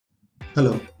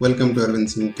Hello, welcome to Arbind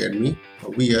Singh Academy.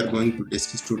 We are going to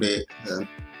discuss today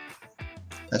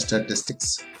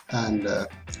statistics, and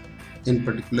in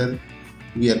particular,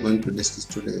 we are going to discuss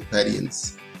today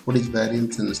variance. What is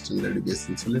variance and standard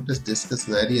deviation? So let us discuss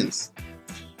variance.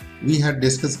 We had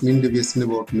discussed mean deviation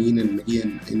about mean and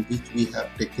median, in which we have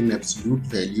taken absolute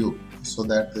value so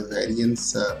that the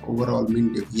variance overall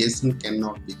mean deviation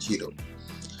cannot be zero,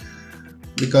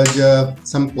 because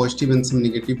some positive and some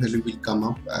negative value will come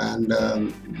up, and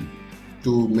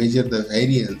to measure the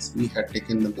variance we had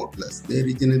taken the modulus. There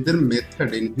is another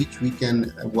method in which we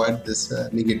can avoid this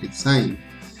negative sign.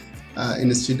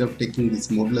 Instead of taking this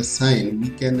modulus sign, we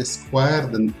can square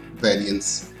the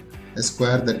variance,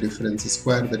 square the difference,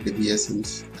 square the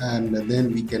deviations, and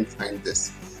then we can find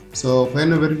this. So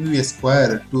whenever we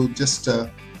square, to just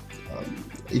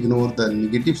ignore the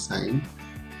negative sign,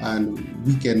 and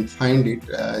we can find it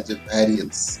as a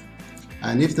variance.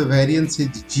 And if the variance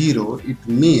is 0, it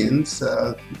means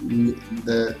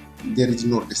there is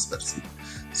no dispersion.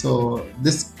 So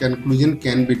this conclusion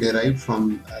can be derived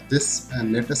from this,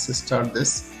 and let us start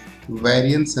this.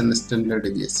 Variance and standard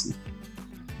deviation.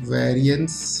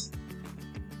 Variance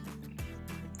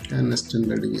and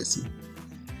standard deviation.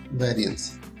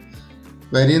 Variance.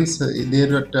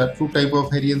 There are two types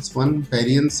of variance. One,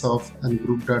 variance of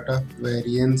ungrouped data,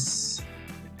 variance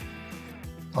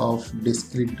of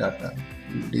discrete data,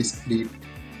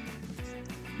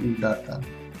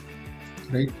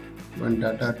 right? When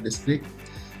data are discrete.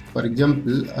 For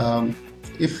example,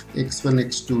 if x1,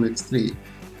 x2, x3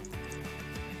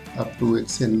 up to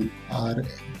xn are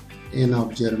n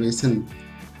observation,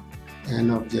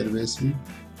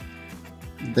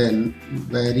 then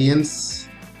variance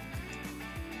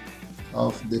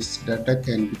of this data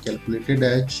can be calculated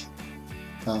as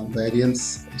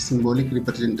variance. Symbolic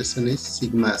representation is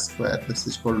sigma square. This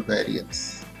is called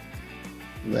variance.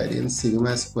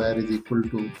 Sigma square is equal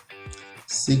to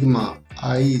sigma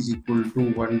I is equal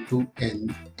to 1 to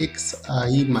n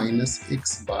xi minus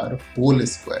x bar whole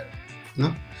square,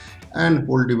 and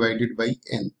whole divided by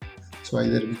n. So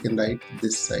either we can write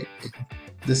this side.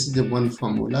 This is the one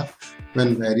formula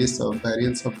when variance of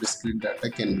discrete data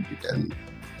can be determined.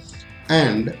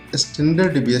 And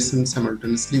standard deviation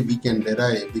simultaneously we can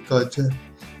derive, because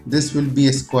this will be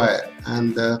a square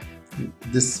and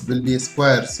this will be a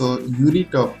square. So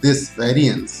unit of this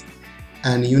variance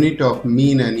and unit of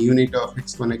mean and unit of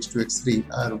x1, x2,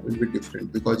 x3 will be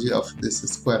different because of this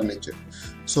square nature.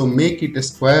 So make it a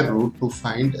square root to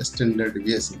find a standard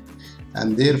deviation,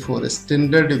 and therefore a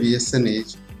standard deviation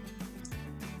is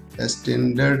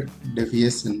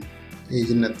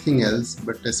nothing else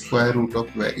but a square root of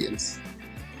variance.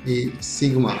 A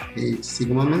sigma means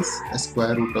a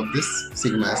square root of this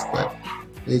sigma square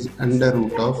is under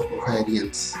root of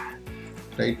variance,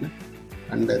 right?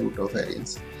 Under root of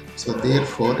variance. So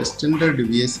therefore a standard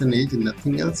deviation is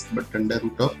nothing else but under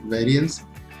root of variance,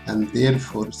 and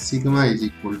therefore sigma is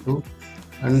equal to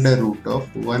under root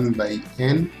of 1 by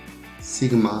n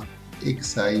sigma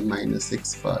xi minus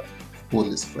x bar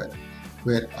whole square,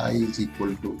 where I is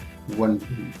equal to 1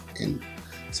 to n.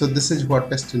 So this is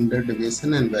what a standard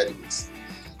deviation and variance.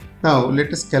 Now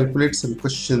let us calculate some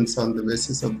questions. On the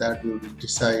basis of that we will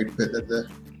decide whether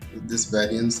this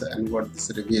variance and what this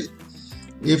reveals.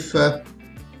 If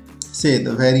say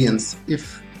the variance,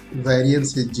 if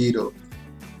variance is 0,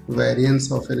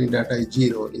 variance of any data is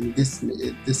 0, in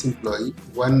this employee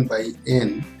 1 by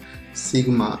n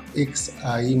sigma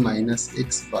xi minus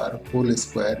x bar whole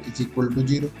square is equal to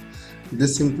 0.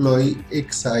 This employee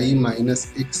xi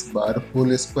minus x bar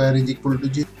whole square is equal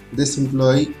to 0. This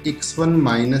employee x1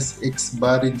 minus x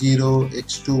bar is 0,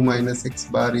 x2 minus x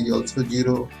bar is also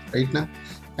 0, right now,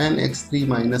 and x3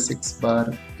 minus x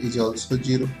bar is also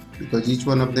 0, because each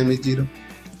one of them is 0.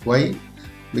 Why?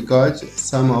 Because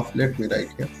sum of, let me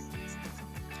write here,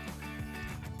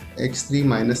 x3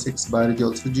 minus x bar is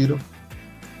also 0,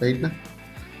 right now,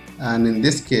 and in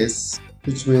this case,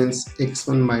 which means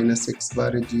x1 minus x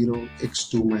bar is 0,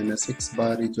 x2 minus x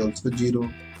bar is also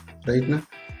 0, right now,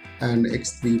 and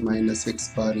x3 minus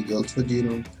x bar is also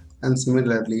 0, and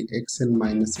similarly xn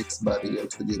minus x bar is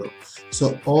also 0.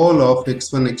 So all of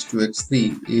x1, x2,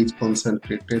 x3 is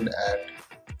concentrated at,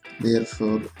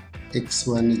 therefore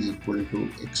x1 is equal to,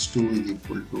 x2 is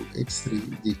equal to,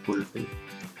 x3 is equal to,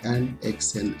 and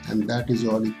xn, and that is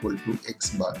all equal to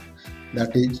x bar.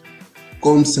 That is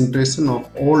concentration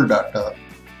of all data,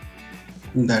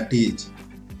 that is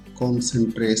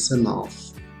concentration of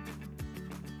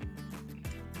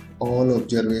all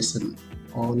observation,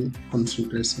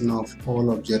 concentration of all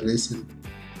observation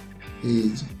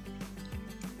is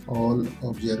all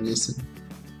observation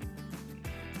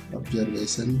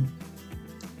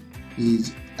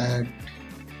is at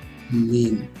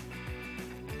mean,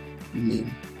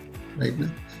 right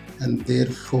now, and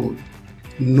therefore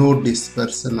no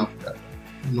dispersion of data,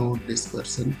 no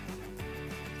dispersion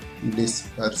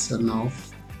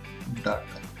of data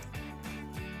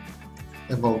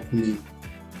about mean,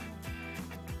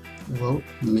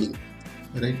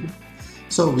 right now.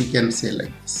 So we can say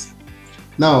like this.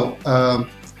 Now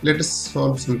let us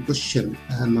solve some question,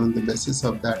 and on the basis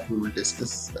of that we will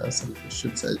discuss some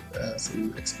questions,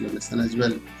 some explanation as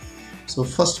well. So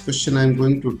first question I am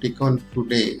going to take on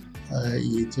today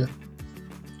is a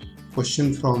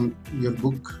question from your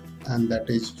book, and that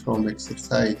is from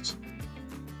exercise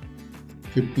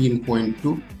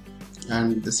 15.2,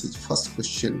 and this is first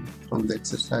question from the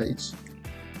exercise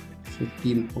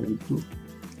 15.2.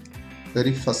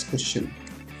 Very first question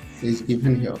is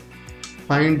given here.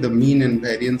 Find the mean and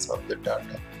variance of the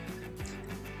data.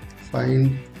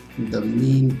 Find the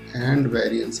mean and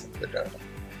variance of the data.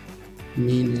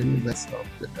 Mean and variance of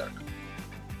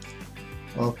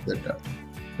the data.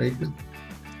 Right now.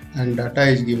 And data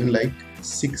is given like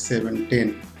 6, 7,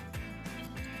 10.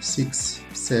 6,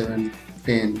 7,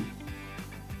 10,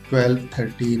 12,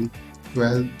 13,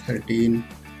 12, 13,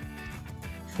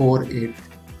 4, 8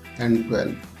 and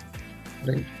 12.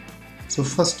 Right. So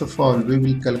first of all, we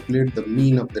will calculate the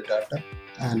mean of the data,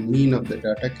 and mean of the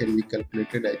data can be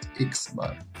calculated as x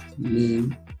bar.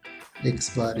 Mean x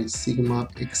bar is sigma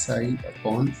xi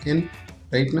upon n,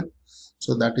 right now.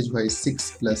 So that is why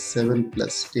 6 plus 7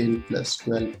 plus 10 plus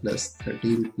 12 plus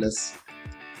 13 plus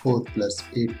 4 plus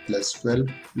 8 plus 12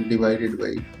 divided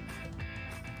by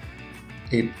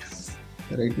 8,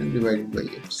 right now, divided by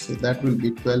 8. So that will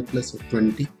be 12 plus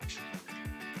 20.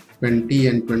 20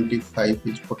 and 25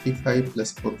 is 45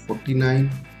 plus 4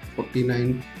 49,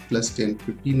 49 plus 10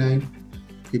 59,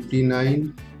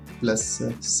 59 plus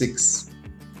 6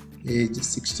 is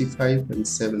 65 and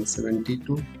 7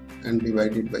 72, and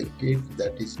divided by 8,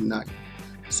 that is 9.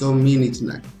 So mean is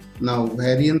 9. Now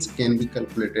variance can be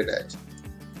calculated as,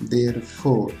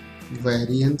 therefore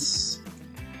variance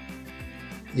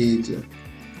is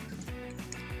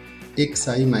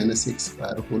xi minus x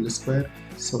bar whole square.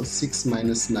 So 6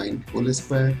 minus 9 whole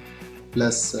square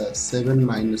plus 7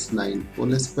 minus 9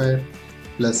 whole square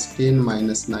plus 10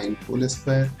 minus 9 whole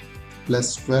square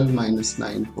plus 12 minus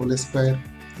 9 whole square,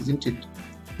 isn't it?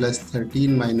 Plus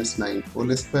 13 minus 9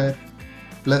 whole square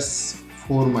plus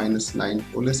 4 minus 9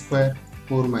 whole square,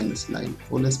 4 minus 9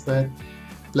 whole square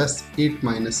plus 8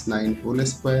 minus 9 whole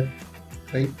square,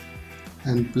 right?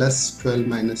 And plus 12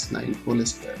 minus 9 whole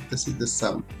square. This is the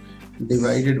sum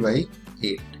divided by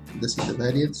 8. This is the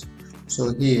variance.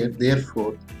 So here,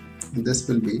 therefore, this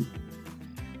will be,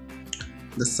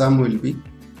 the sum will be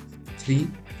 3,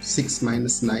 6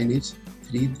 minus 9 is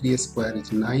 3, 3 square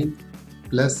is 9,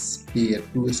 plus here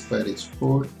 2 square is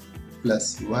 4,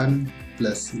 plus 1,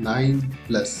 plus 9,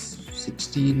 plus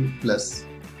 16, plus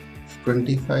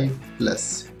 25,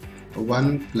 plus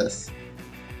 1, plus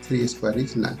 3 square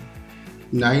is 9.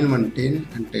 9, 1, 10,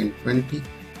 and 10, 20,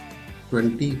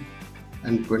 20,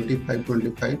 and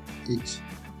 25 is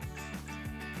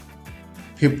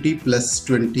 50 plus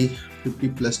 20, 50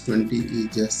 plus 20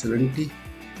 is 70,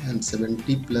 and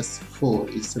 70 plus 4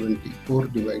 is 74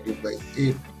 divided by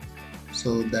 8.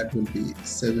 So that will be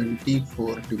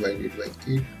 74 divided by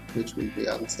 8, which will be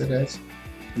answered as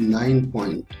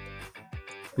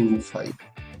 9.25,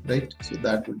 right? So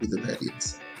that will be the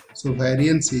variance. So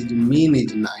variance is, mean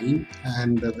is 9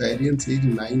 and the variance is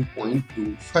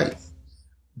 9.25.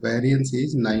 Variance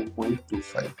is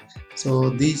 9.25. So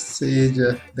this is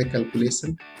the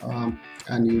calculation,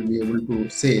 and you will be able to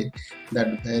say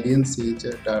that variance is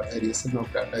variation of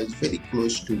data is very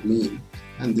close to mean,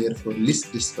 and therefore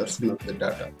least dispersion of the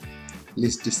data.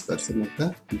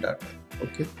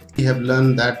 Okay, we have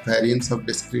learned that variance of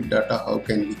discrete data, how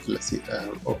can be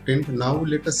obtained. Now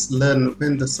let us learn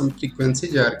when some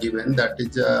frequencies are given, that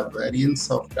is variance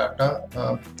of data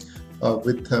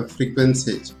with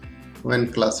frequencies when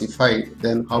classified,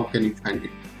 then how can you find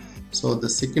it? So the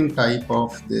second type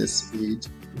of this is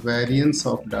variance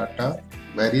of data,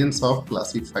 variance of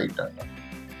classified data.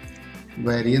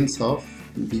 Variance of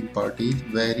B part is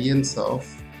variance of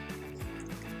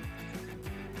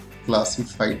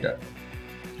classified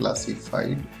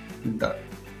data.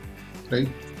 Right?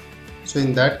 So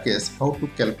in that case, how to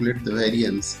calculate the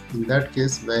variance? In that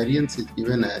case, variance is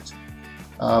given as,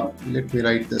 let me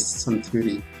write this some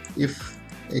theory. If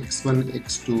x1,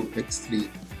 x2, x3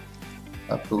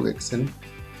 up to xn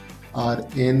are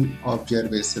n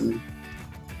observation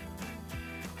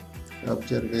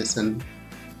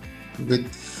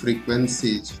with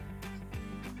frequencies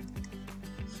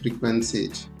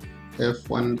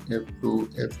f1, f2,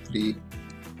 f3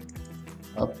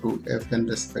 up to fn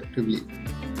respectively.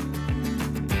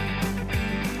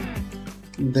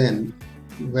 Then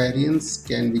variance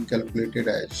can be calculated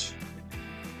as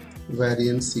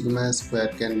variance sigma square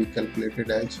can be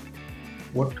calculated as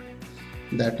what?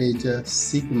 That is a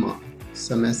sigma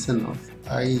summation of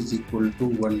I is equal to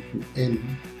 1 to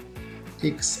n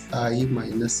xi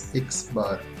minus x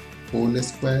bar whole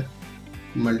square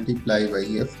multiply by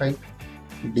fi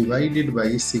divided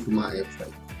by sigma fi.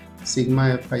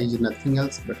 Sigma fi is nothing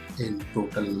else but n,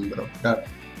 total number of data.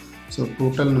 So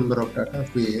total number of data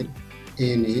where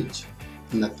n is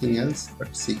nothing else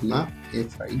but sigma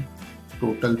fi,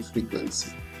 total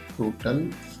frequency,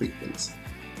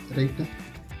 right?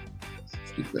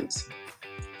 Frequency.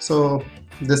 So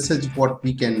this is what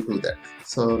we can do that.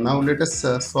 So now let us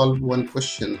solve one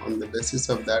question. On the basis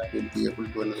of that, we'll be able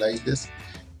to analyze this,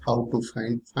 how to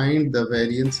find the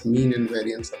variance, mean and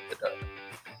variance of the data.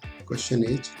 Question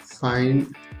is,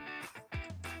 find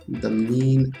the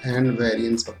mean and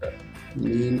variance of data.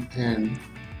 Mean and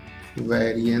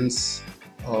variance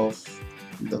of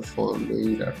the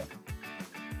following data.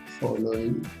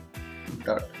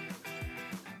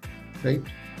 Right?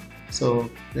 So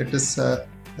let us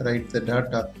write the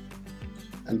data,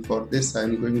 and for this I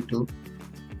am going to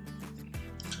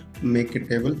make a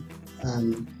table,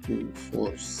 and 2,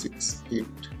 4, 6, 8.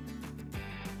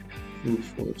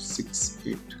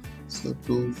 So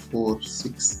 2, 4,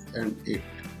 6 and 8.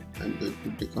 I'm going to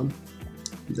become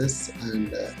this,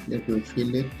 and let me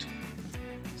fill it.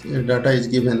 So data is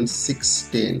given 6,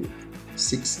 10,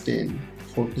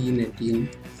 14, 18,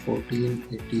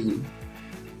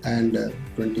 and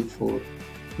 24,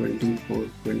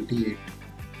 28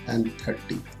 and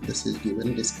 30. This is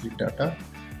given discrete data,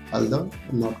 although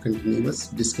not continuous,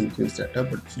 discontinuous data,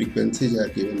 but frequencies are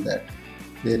given that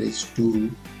there is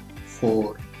 2,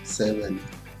 4, 7,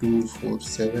 2, 4,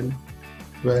 7,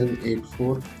 12, 8,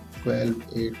 4, 12,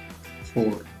 8,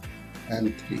 4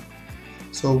 and 3.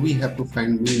 So we have to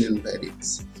find mean and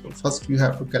variance. So first you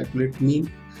have to calculate mean.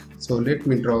 So let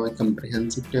me draw a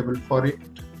comprehensive table for it,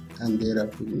 and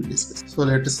thereafter we will discuss. So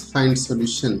let us find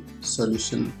solution.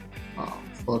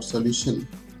 For solution,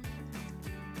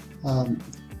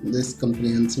 this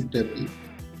comprehensive table.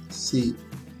 See,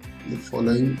 the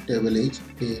following table is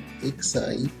xi,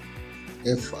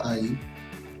 fi,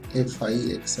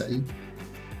 xi,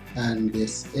 and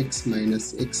this x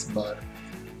minus x bar,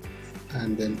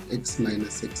 and then x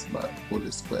minus x bar whole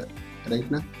square. Right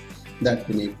now, that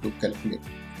we need to calculate.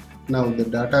 Now the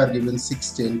data are given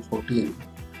 6, 10, 14,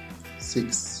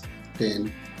 6,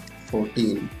 10,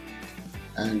 14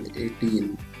 and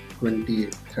 18,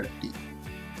 28, 30,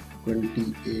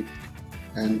 28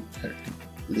 and 30.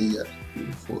 These are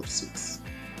 2, 4, 6.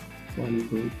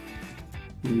 1,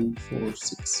 2, 4,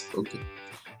 6. Okay.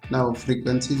 Now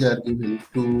frequencies are given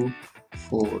 2,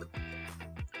 4,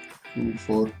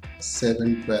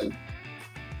 7,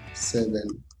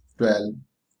 12,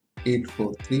 8,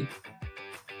 4, 3,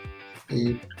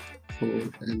 8, 4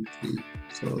 and 3.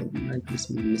 So might be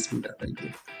some missing data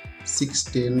here. 6,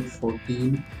 10,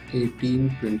 14,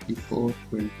 18, 24,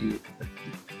 28, 30,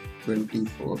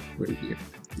 24, 28,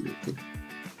 30. Okay.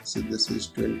 So this is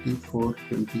 24,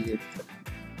 28,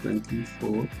 30,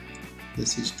 24.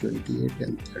 This is 28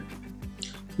 and 30.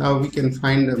 Now we can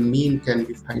find a mean can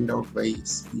be find out by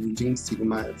using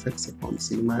sigma fx upon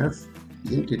sigma f,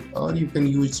 isn't it? Or you can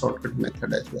use shortcut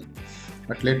method as well.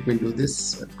 But let me do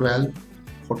this. 12,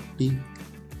 40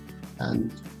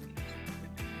 and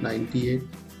 98,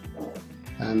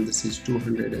 and this is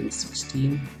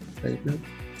 216 right now,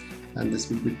 and this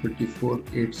will be 24,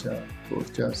 8 jar, 4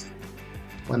 jars,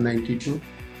 192,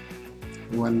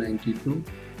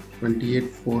 28,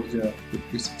 4 jar,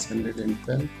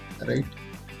 5612, right?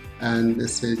 And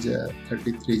this is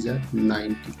 33 jar,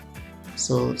 90.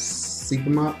 So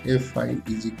sigma fi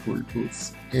is equal to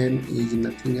n is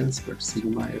nothing else but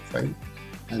sigma fi,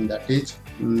 and that is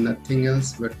nothing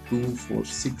else but 2, 4,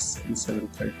 6 and 7,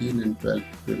 13 and 12,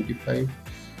 25,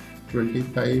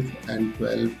 25 and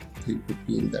 12, 3,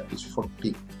 15, that is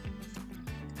 40.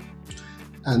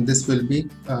 And this will be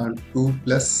 2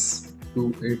 plus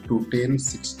 2, 8, 2, 10,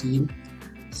 16,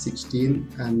 16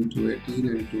 and 2, 18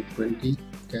 and 2, 20,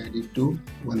 carry 2,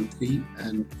 1, 3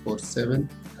 and 4, 7,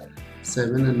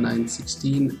 7 and 9,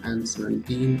 16 and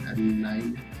 17 and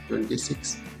 9,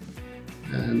 26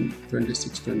 and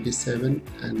 26, 27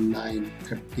 and 9,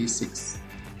 36,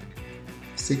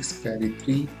 6 carry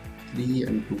 3, 3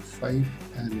 and 2, 5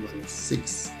 and 1,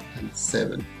 6 and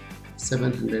 7,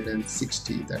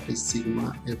 760, that is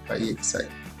sigma fi xi.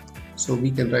 So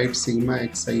we can write sigma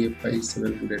xi fi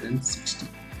 760.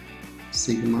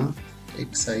 Sigma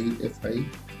xi fi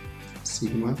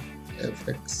sigma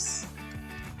fx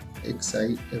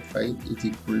xi fi is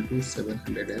equal to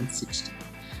 760.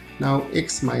 Now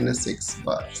x minus x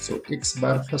bar. So x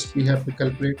bar first we have to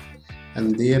calculate,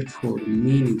 and therefore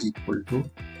mean is equal to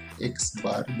x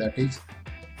bar, that is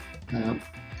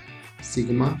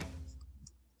sigma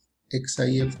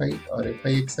xi fi or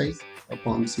fi xi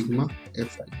upon sigma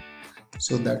fi.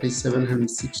 So that is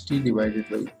 760 divided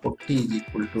by 40 is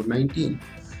equal to 19.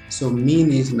 So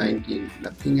mean is 19,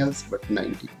 nothing else but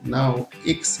 19. Now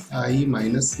xi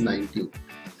minus 19.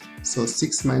 So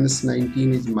 6 minus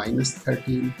 19 is minus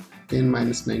 13, 10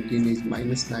 minus 19 is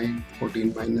minus 9,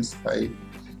 14 minus 5,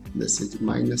 this is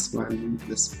minus 1,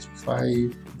 this is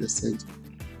 5, this is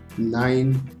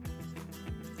 9,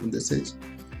 and this is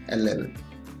 11.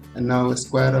 And now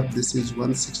square of this is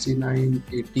 169,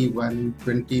 81,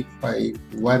 25,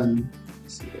 1,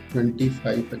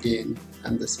 25 again,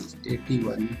 and this is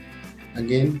 81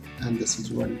 again, and this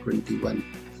is 121.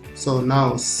 So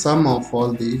now sum of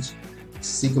all these,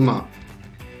 sigma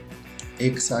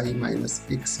xi minus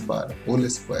x bar whole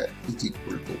square is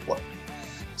equal to what?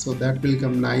 So that will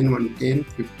come 9, 1, 10,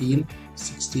 15,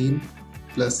 16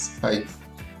 plus 5,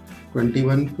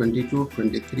 21, 22,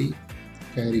 23,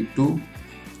 carry 2,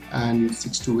 and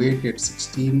 6 to 8 at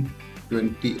 16,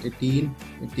 20, 18,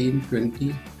 18,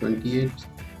 20, 28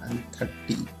 and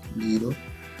 30, 0,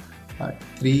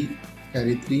 3,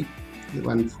 carry 3,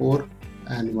 1, 4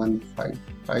 and 1, 5,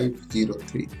 5, 0,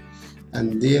 3,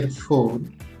 and therefore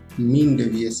mean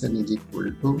deviation is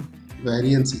equal to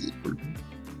variance is equal to,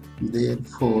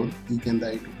 therefore we can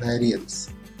write variance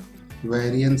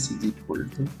is equal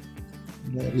to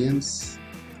variance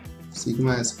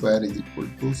sigma square is equal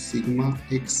to sigma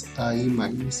xi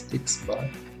minus x bar,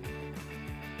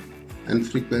 and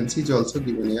frequency is also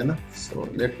given here na? So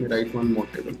let me write one more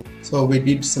table. So we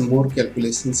did some more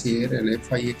calculations here, and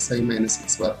fi xi minus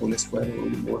x bar whole square,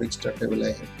 one more extra table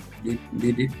I have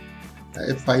did it.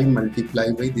 Fi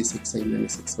multiply by this xi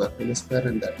minus x bar whole square,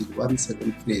 and that is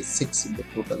 1736 in the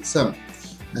total sum,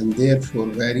 and therefore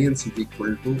variance is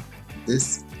equal to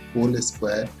this whole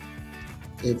square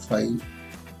fi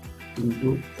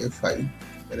into fi,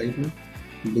 right now,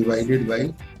 divided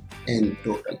by n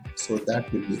total. So that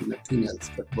will be nothing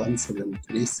else but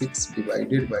 1736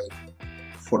 divided by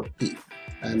 40,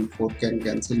 and 4 can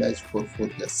cancel as 4 4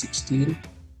 is 16,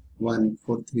 1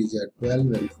 4 3 is 12,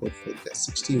 and 4 4 is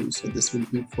 16. So this will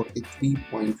be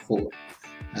 43.4,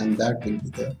 and that will be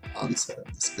the answer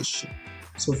of this question.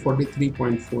 So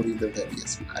 43.4 is the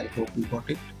variation. I hope you got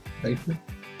it right now.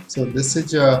 So this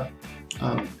is a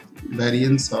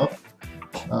variance of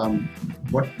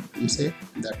what you say,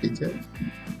 that is a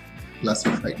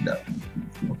classified data.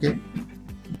 Okay,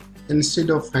 instead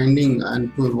of finding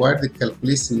and to avoid the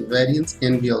calculation, variance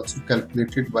can be also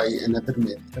calculated by another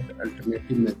method,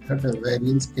 alternative method.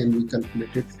 Variance can be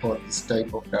calculated for this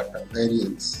type of data.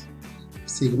 Variance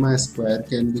sigma square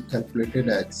can be calculated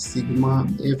as sigma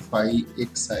fi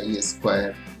xi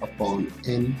square upon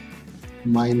n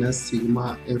minus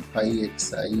sigma fi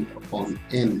xi upon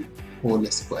n whole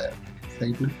square,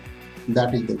 right now.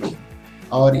 That is the way.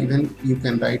 Or even you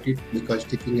can write it, because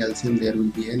taking LCM there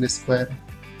will be n square.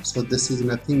 So this is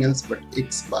nothing else but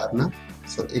x bar na.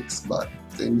 So x bar.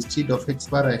 So instead of x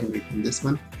bar I have written this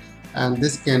one, and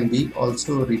this can be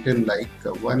also written like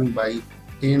 1 by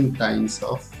n times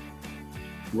of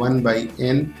 1 by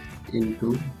n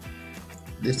into,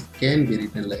 this can be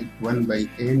written like 1 by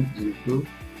n into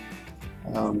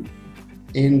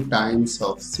n times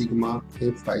of sigma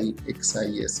fi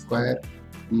xi square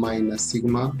minus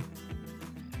sigma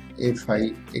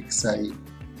fi xi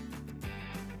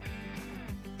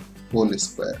whole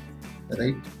square,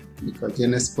 right? Because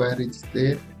n square is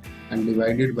there, and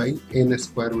divided by n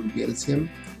square would be LCM.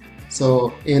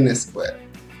 So n square,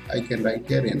 I can write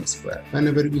here n square.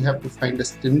 Whenever we have to find a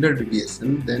standard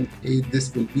deviation, then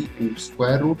this will be in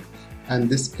square root, and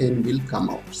this n will come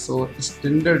out. So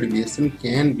standard deviation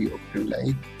can be obtained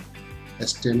like a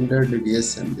standard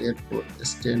deviation. Therefore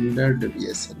standard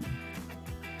deviation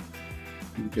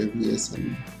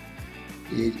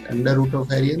is under root of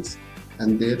variance,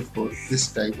 and therefore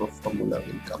this type of formula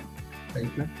will come,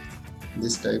 right now.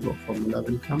 This type of formula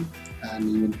will come, and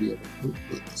you will be able to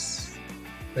do this,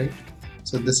 right?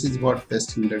 So this is what the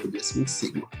standard deviation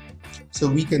sigma. So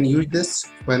we can use this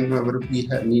whenever we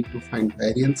need to find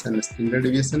variance and standard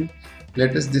deviation.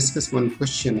 Let us discuss one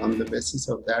question. On the basis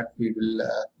of that, we will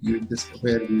use this,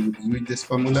 where we will use this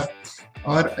formula,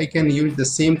 or I can use the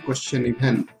same question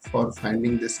even for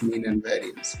finding this mean and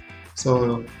variance.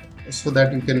 So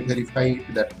that you can verify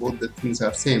that both the things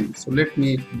are same. So let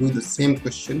me do the same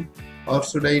question, or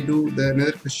should I do the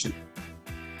another question?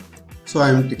 So I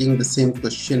am taking the same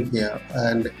question here,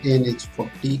 and n is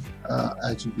 40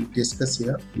 as we discussed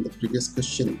here in the previous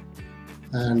question,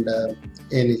 and n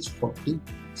is 40,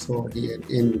 so here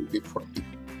n will be 40.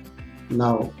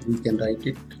 Now we can write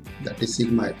it, that is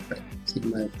sigma fi,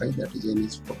 that is n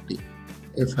is 40.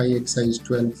 Fi xi is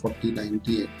 12, 40,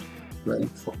 98, 12,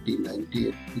 40,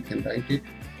 98, we can write it.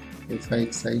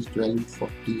 Fi xi is 12,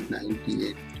 40,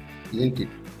 98, isn't it?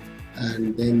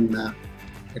 And then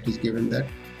it is given that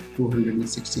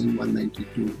 216,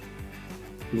 192,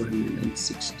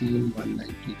 216,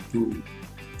 192,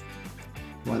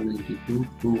 192,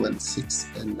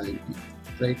 216 and 90,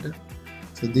 right?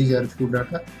 So these are few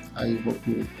data. I hope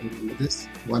you remember this.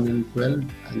 112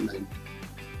 and 90,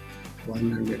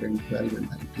 112 and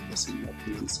 90, this is not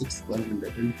 216,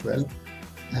 112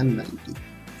 and 90.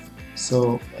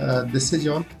 So this is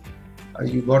all,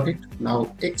 you got it.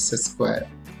 Now x square,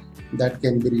 that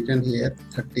can be written here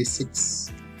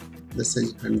 36, this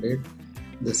is 100,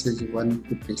 this is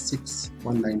 156,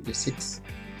 196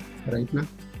 right now,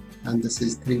 and this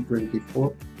is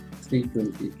 324,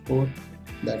 324,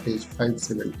 that is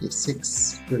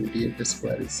 576, 28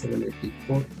 square is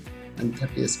 784, and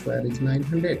 30 square is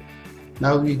 900.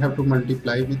 Now we have to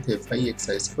multiply with fi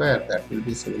xi square, that will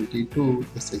be 72,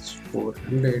 this is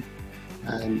 400,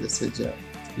 and this is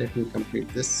let me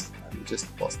complete this and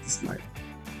just pause this slide.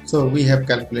 So we have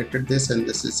calculated this, and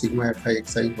this is sigma fi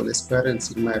xi whole square, and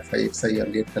sigma fi xi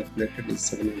earlier calculated is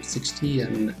 760,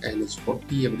 and n is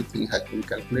 40. Everything has been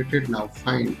calculated. Now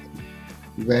find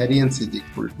variance is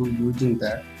equal to, using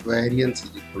that variance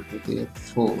is equal to,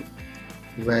 therefore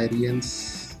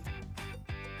variance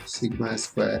sigma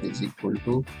square is equal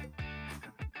to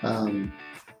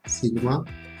sigma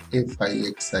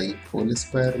fi xi whole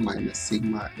square minus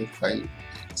sigma fi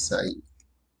xi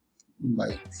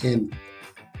by n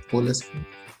whole square,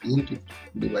 isn't it,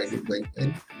 divided by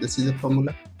n. This is the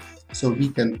formula. So we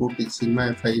can put it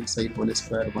sigma fi xi whole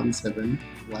square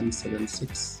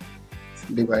 17176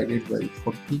 divided by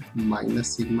 40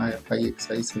 minus sigma fi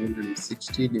xi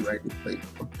 760 divided by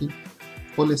 40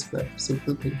 whole square.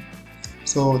 Simple thing.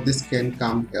 So this can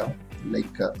come here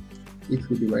like if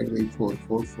you divide by 4,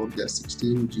 4 4 is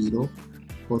 16, 0,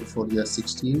 4 4 is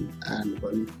 16, and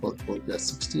 1 4 4 is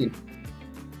 16,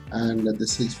 and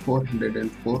this is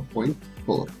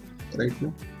 404.4 right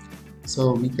now.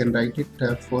 So we can write it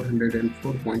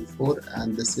 404.4,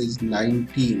 and this is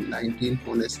 19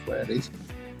 whole square is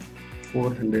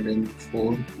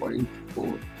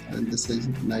 404.4, and this is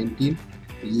 19,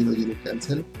 0 0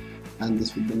 cancel, and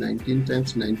this will be 19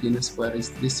 times 19 square is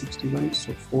 361.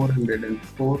 So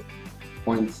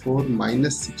 404.4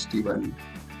 minus 61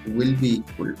 will be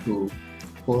equal to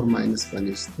 4 minus 1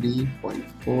 is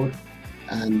 3.4,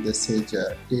 and this is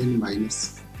 10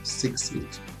 minus 6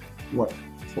 is what,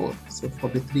 4. So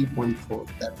 43.4,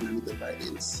 that will be the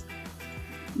variance.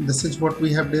 This is what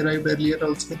we have derived earlier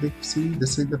also. See,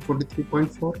 this is the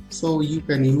 43.4. So you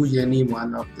can use any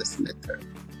one of this method.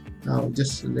 Now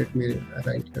just let me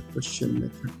write a question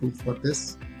method 2 for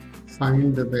this.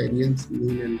 Find the variance,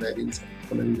 mean and variance of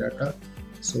following data.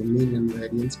 So mean and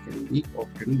variance can be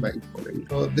obtained by following.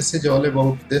 So this is all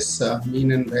about this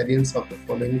mean and variance of the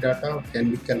following data. Can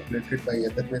be calculated by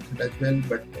other method as well,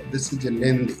 but this is a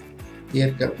lengthy.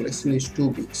 Here calculation is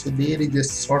too big. So there is a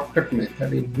shortcut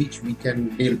method in which we can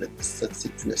deal with such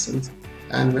situations.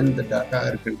 And when the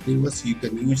data are continuous, you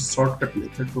can use shortcut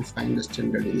method to find the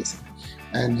standard deviation.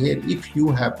 And here, if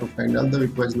you have to find, although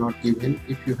it was not given,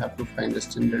 if you have to find a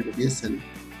standard deviation,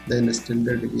 then the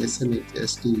standard deviation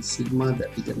is st sigma,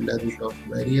 that is under root of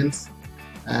variance,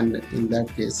 and in that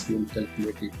case you will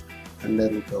calculate it under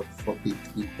root of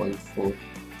 43.4.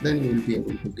 Then you will be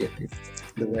able to get it,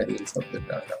 the variance of the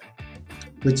data,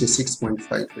 which is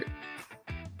 6.58.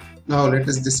 Now let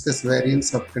us discuss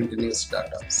variance of continuous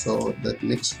data. So the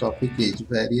next topic is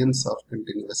variance of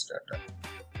continuous data.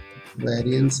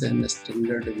 Variance and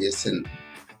standard deviation.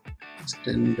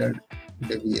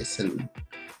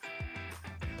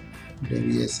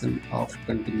 Deviation of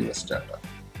continuous data.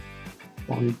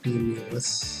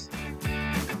 Continuous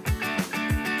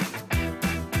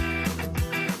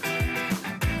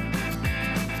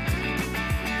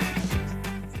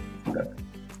data.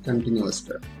 Continuous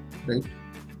data, right?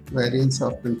 Variance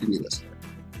of continuous data.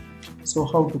 So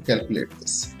how to calculate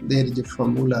this? There is a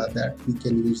formula that we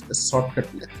can use, the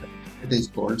shortcut method. It is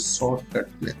called shortcut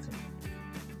method.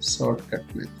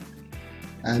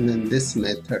 And in this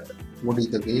method, what is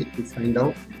the way to find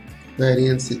out?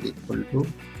 Variance is equal to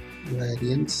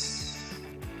variance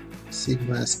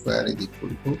sigma square is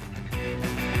equal to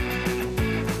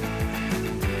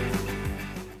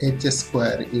h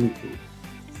square into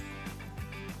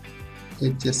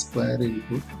h square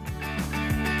into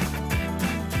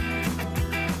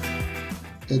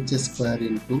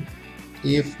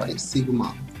a5 sigma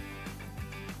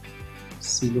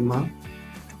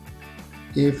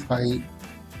a5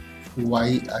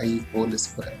 yi whole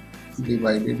square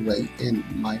divided by n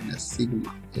minus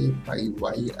sigma a5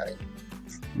 yi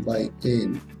by n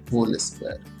whole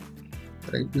square,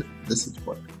 right? This is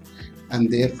what, and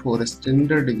therefore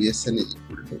standard deviation is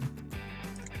equal to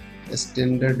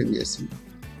standard deviation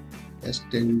is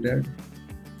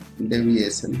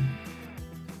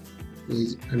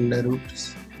under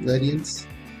root variance,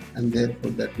 and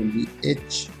therefore that will be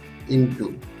h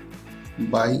into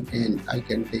by n. I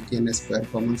can take n square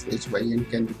common, so h by n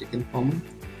can be taken common,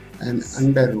 and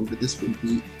under root this will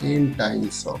be n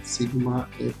times of sigma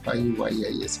a5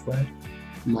 yi square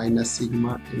minus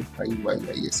sigma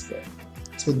a5 yi square.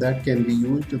 So that can be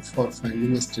used for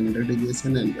finding a standard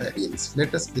deviation and variance.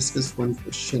 Let us discuss one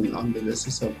question. On the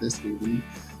basis of this, we will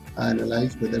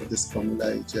analyze whether this formula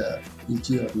is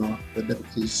easy or not, whether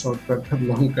it is shortcut or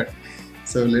long cut.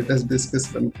 So let us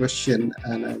discuss one question,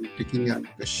 and I am taking a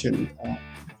question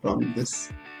from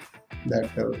this, that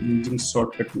using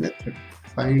shortcut method,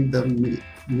 find the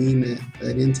mean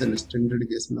variance and standard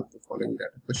deviation of the following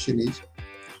data. Question is,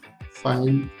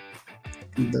 find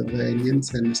the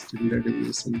variance and standard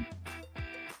deviation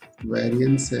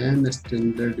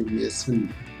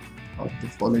of the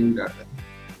following data.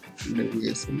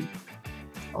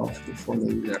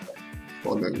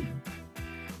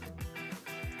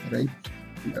 Right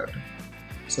data.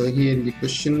 So here is the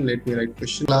question. Let me write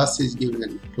question. Class is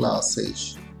given. Class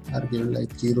age are given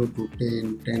like 0 to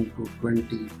 10, 10 to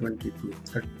 20, 20 to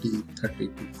 30, 30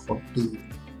 to 40,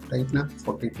 right now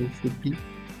 40 to 50.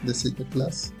 This is the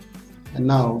class. And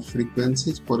now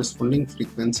frequencies, corresponding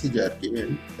frequencies are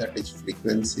given, that is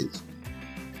frequencies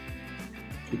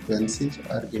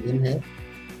are given here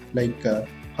like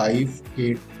 5,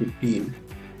 8, 15,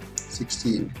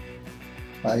 16,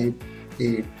 5,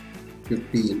 8,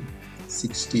 15,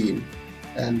 16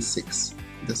 and 6.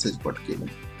 This is what given.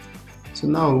 So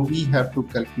now we have to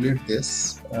calculate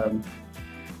this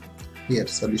here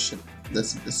solution.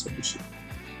 This is the solution.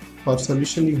 For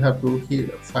solution you have to here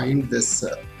find this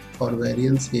for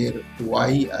variance here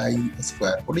yi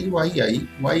square. What is yi?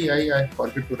 Yi I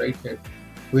forgot to write here,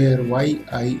 where yi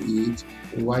is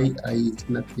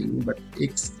nothing but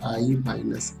xi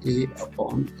minus a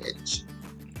upon h.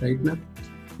 Right now,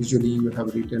 usually you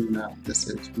have written this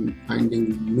as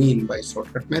finding mean by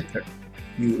shortcut method.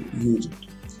 You use it.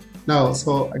 Now,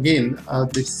 so again,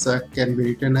 this can be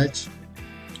written as,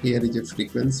 here is a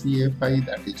frequency fi,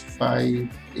 that is 5,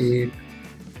 8,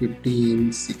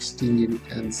 15, 16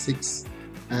 and 6,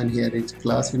 and here is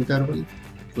class interval.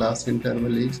 Class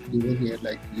interval is given here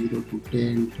like 0 to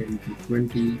 10, 10 to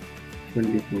 20,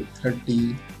 20 to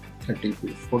 30, 30 to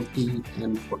 40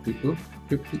 and 40 to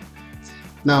 50.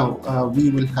 Now we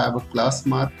will have a class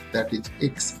mark, that is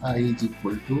xi is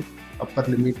equal to upper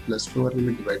limit plus lower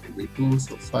limit divided by 2,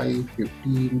 so 5,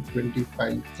 15,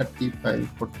 25, 35,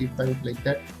 45 like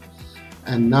that.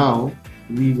 And now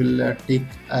we will take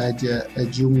as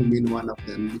assumed mean one of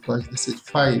them, because this is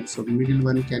 5, so middle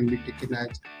one can be taken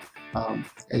as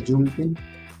assumed mean,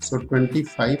 so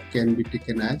 25 can be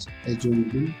taken as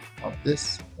assumed mean of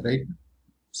this, right?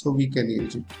 So we can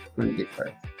use it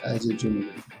 25 as assumed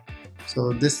mean.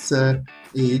 So this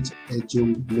is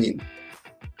assumed mean,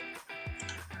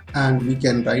 and we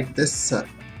can write this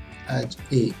as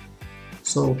a.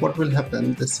 So what will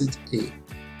happen? This is a.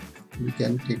 We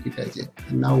can take it as a.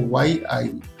 And now yi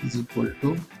is equal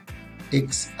to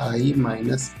xi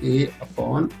minus a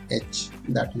upon h,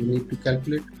 that you need to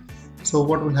calculate. So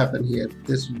what will happen here?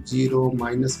 This 0,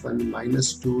 minus 1,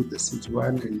 minus 2, this is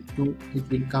 1 and 2. It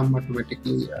will come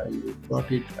automatically. You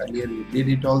got it earlier, you did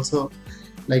it also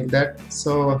like that.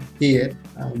 So here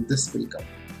this will come.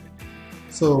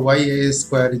 So yi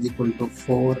square is equal to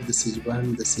 4, this is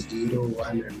 1, this is 0,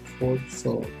 1 and 4.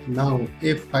 So now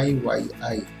fi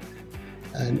yi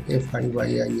and fi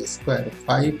yi square,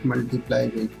 5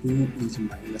 multiplied by 2 is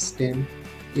minus 10,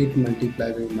 8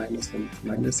 multiplied by minus 1 is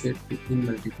minus 8, 15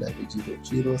 multiplied by 0,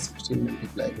 0, 16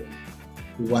 multiplied by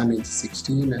 1 is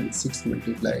 16 and 6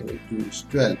 multiplied by 2 is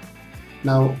 12.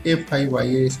 Now fi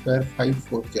yi square, 5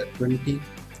 4 is 20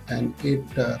 and 8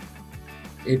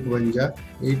 1 is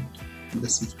 8,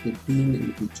 this is 15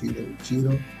 into 0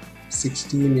 0,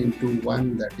 16 into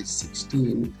 1 that is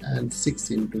 16 and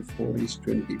 6 into 4 is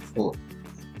 24.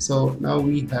 So now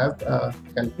we have a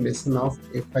calculation of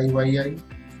fi yi.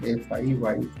 Fi yi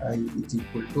is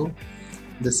equal to,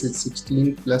 this is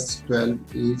 16 plus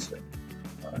 12 is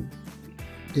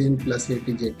 10 plus 8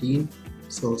 is 18,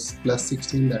 So plus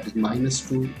 16, that is minus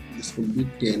 2, this will be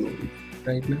 10 only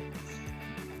right now,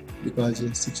 because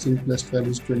 16 plus 12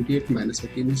 is 28, minus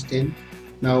 18 is 10.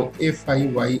 Now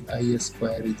FIYI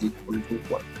square is equal to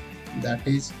what? That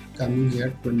is coming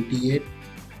here 28,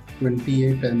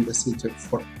 and this is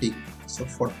 40. So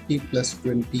 40 plus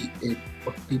 28,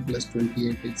 40 plus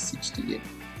 28 is 68.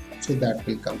 So that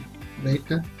will come right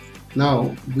now.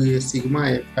 Now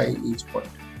sigma Fi is what?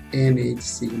 N is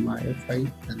sigma Fi,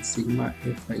 and sigma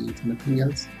Fi is nothing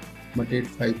else but 8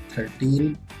 5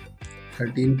 13,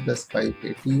 13 plus 5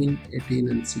 18, 18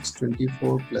 and 6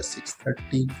 24, plus 6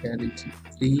 30, carry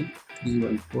 3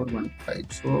 1 4 1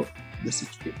 5. So this is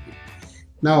 50.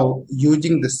 Now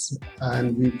using this,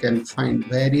 and we can find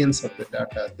variance of the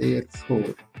data.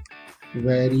 Therefore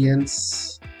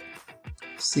variance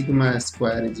sigma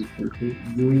square is equal to,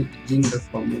 using the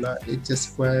formula h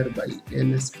square by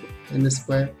n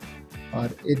square, or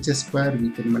h square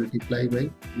we can multiply by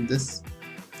this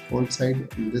whole side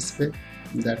in this way,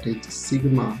 that is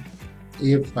sigma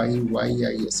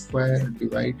FIYI square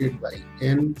divided by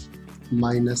n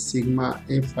minus sigma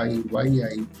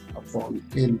FIYI upon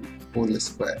n whole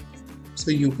square. So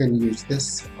you can use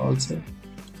this also,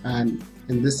 and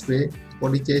in this way,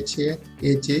 what is h here?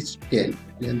 H is 10,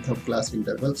 length of class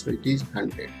interval, so it is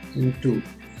 100 into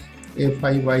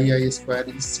FIYI square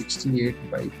is 68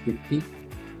 by 50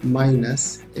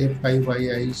 minus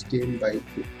FIYI is 10 by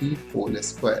 50 whole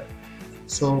square.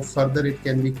 So further it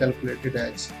can be calculated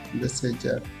as this is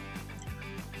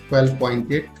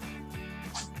 12.8,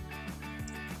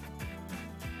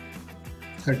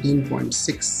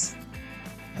 13.6,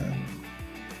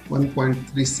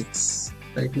 1.36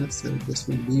 right now. So this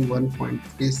will be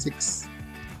 1.36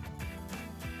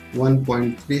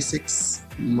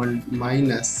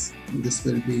 minus this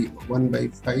will be 1 by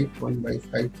 5, 1 by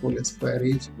 5 whole square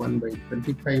is 1 by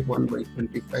 25, 1 by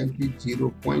 25 is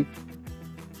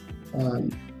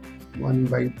 1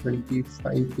 by 25 is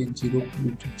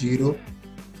 0.0204,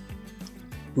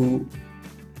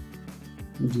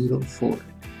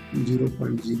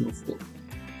 0.04.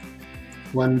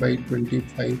 1 by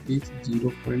 25 is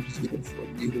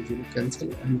 0.04, 0 cancel,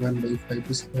 and 1 by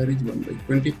 5 square is 1 by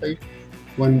 25.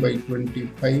 1 by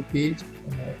 25 is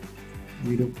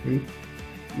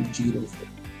 0.04.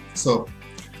 So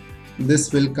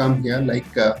this will come here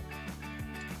like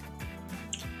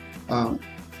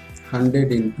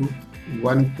 100 into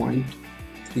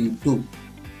 1.32,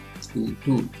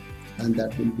 and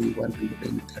that will be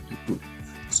 132.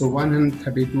 So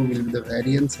 132 will be the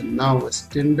variance, and now a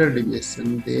standard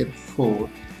deviation. Therefore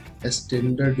a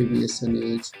standard deviation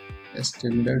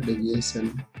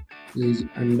is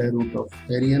under root of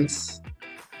variance,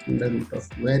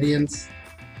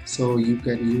 So you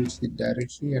can use it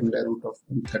directly, under root of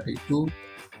 132.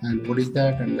 And what is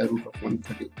that? Under root of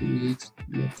 132 is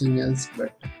nothing else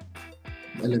but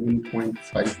 11.5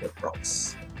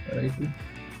 approx, right?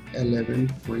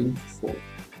 11.4.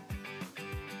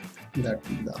 That is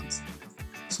the answer.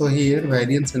 So here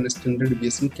variance and standard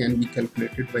deviation can be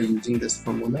calculated by using this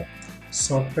formula.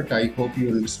 Shortcut, I hope you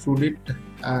understood it,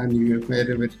 and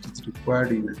wherever it is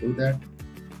required you will do that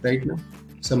right now.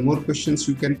 Some more questions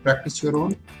you can practice your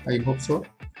own, I hope so,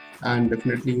 and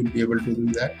definitely you will be able to do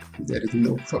that. There is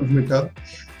no problem at all.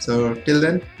 So till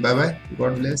then, bye bye,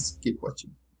 God bless, keep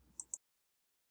watching.